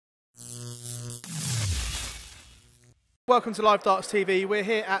Welcome to Live Darts TV. We're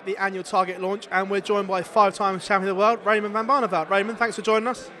here at the annual Target launch and we're joined by 5-time champion of the world, Raymond Van Barneveld. Raymond, thanks for joining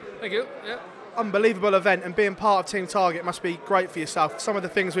us. Thank you. Yeah. Unbelievable event, and being part of Team Target must be great for yourself. Some of the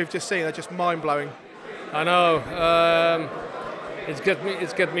things we've just seen are just mind-blowing. I know. It's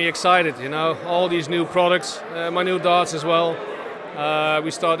get me excited, you know. All these new products, my new darts as well.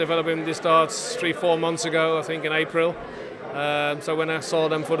 We started developing these darts 3-4 months ago, I think in April. So when I saw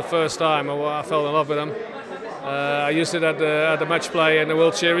them for the first time, I fell in love with them. I used it at the match play and the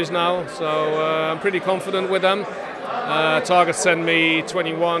World Series now, so I'm pretty confident with them. Target sent me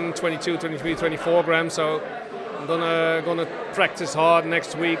 21, 22, 23, 24 grams, so I'm gonna practice hard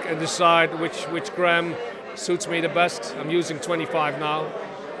next week and decide which gram suits me the best. I'm using 25 now.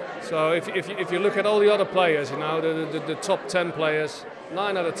 So if you look at all the other players, you know, the top 10 players,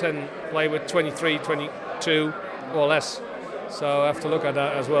 9 out of 10 play with 23, 22 or less. So I have to look at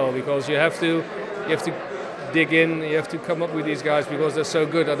that as well, because you have to dig in, you have to come up with these guys because they're so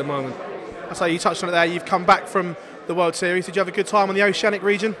good at the moment. So you touched on it there, you've come back from the World Series. Did you have a good time on the Oceanic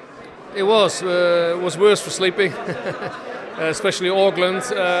region? It was worse for sleeping, especially Auckland,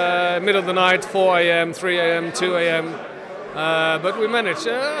 middle of the night, 4 a.m., 3 a.m., 2 a.m. But we managed.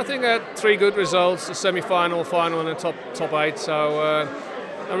 I think I had 3 good results, a semi-final, final and a top 8. So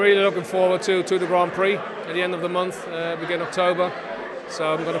I'm really looking forward to the Grand Prix at the end of the month, beginning October.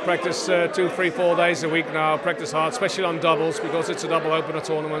 So I'm going to practice 2, 3, 4 days a week now, practice hard, especially on doubles because it's a double opener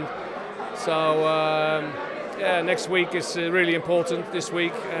tournament. So yeah, next week is really important, this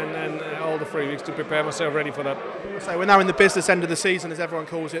week and all the 3 weeks to prepare myself ready for that. So we're now in the business end of the season, as everyone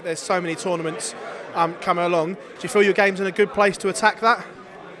calls it. There's so many tournaments coming along. Do you feel your game's in a good place to attack that?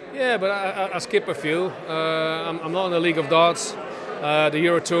 Yeah, but I skip a few. I'm not in the League of Darts. The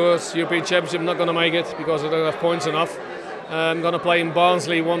Euro Tours, European Championship, I'm not going to make it because I don't have points enough. I'm going to play in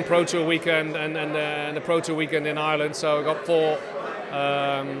Barnsley one Pro Tour weekend and the Pro Tour weekend in Ireland. So I've got 4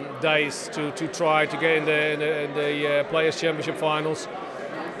 days to try to get in the Players' Championship finals.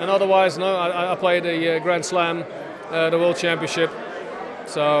 And otherwise, no, I play the Grand Slam, the World Championship,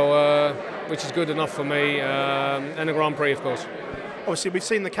 so which is good enough for me, and the Grand Prix, of course. Obviously, we've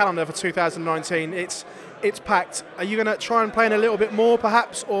seen the calendar for 2019. It's packed. Are you going to try and play in a little bit more,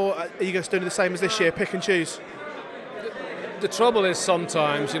 perhaps, or are you going to do the same as this year, pick and choose? The trouble is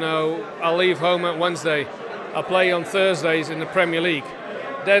sometimes, you know, I'll leave home at Wednesday. I play on Thursdays in the Premier League.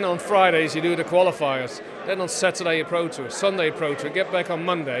 Then on Fridays you do the qualifiers. Then on Saturday a Pro Tour, Sunday a Pro Tour. Get back on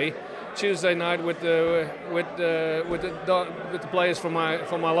Monday, Tuesday night with the players from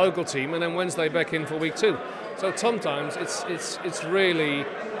my local team, and then Wednesday back in for week 2. So sometimes it's really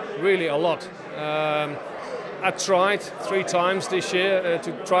a lot. I tried 3 times this year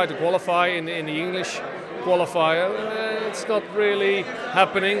to try to qualify in the English qualifier. It's not really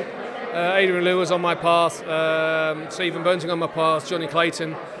happening. Adrian Lewis on my path, Stephen Bunting on my path, Johnny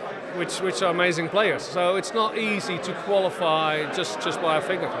Clayton, which are amazing players. So it's not easy to qualify just by a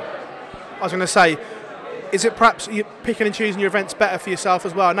finger. I was going to say, is it perhaps you picking and choosing your events better for yourself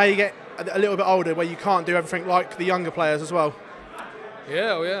as well? Now you get a little bit older where you can't do everything like the younger players as well.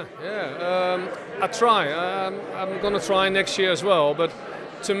 Yeah. I try. I'm going to try next year as well, but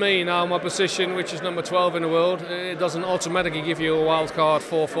to me now my position, which is number 12 in the world, it doesn't automatically give you a wild card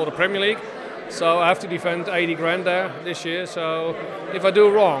for the Premier League. So I have to defend 80 grand there this year. So if I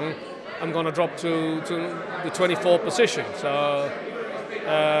do wrong, I'm going to drop to the 24th position. So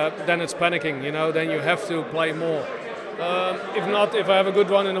then it's panicking, you know. Then you have to play more. If not, if I have a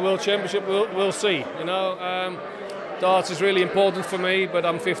good run in the World Championship, we'll see. You know, darts is really important for me, but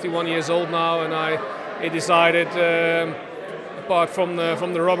I'm 51 years old now, and I decided. Apart from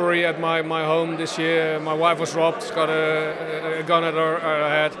the robbery at my home this year, my wife was robbed, got a gun at her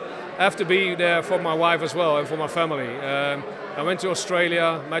head. I have to be there for my wife as well and for my family. I went to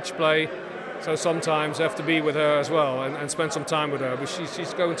Australia, match play, so sometimes I have to be with her as well and spend some time with her, but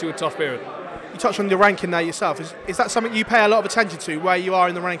she's going through a tough period. You touched on the ranking there yourself. Is that something you pay a lot of attention to, where you are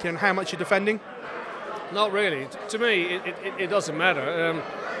in the ranking and how much you're defending? Not really. To me, it doesn't matter.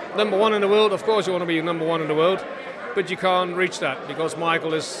 Number 1 in the world, of course you want to be number 1 in the world, but you can't reach that because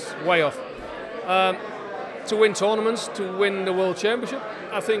Michael is way off. To win tournaments, to win the World Championship,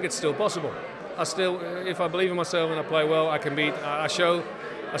 I think it's still possible. If I believe in myself and I play well, I can beat. I'm still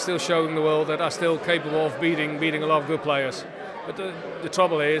showing the world that I'm still capable of beating a lot of good players. But the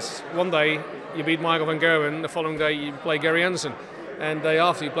trouble is, one day you beat Michael Van Gerwen, the following day you play Gary Anderson, and the day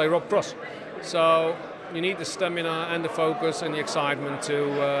after you play Rob Cross. So you need the stamina and the focus and the excitement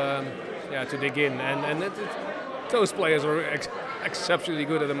to dig in, and those players are exceptionally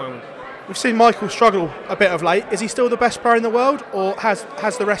good at the moment. We've seen Michael struggle a bit of late. Is he still the best player in the world, or has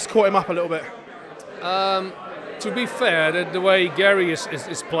the rest caught him up a little bit? to be fair, the way Gary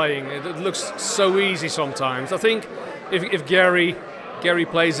is playing, it looks so easy sometimes. I think if Gary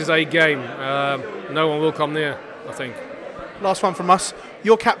plays his A game, no one will come near, I think. Last one from us.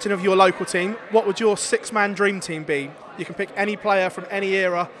 You're captain of your local team. What would your six-man dream team be? You can pick any player from any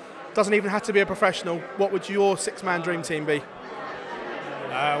era. Doesn't even have to be a professional. What would your six-man dream team be?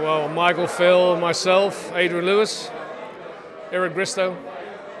 Well, Michael, Phil, myself, Adrian Lewis, Eric Bristow,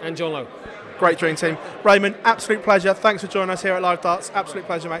 and John Lowe. Great dream team. Raymond, absolute pleasure. Thanks for joining us here at Live Darts. Absolute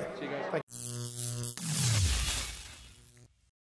pleasure, mate. Thank you.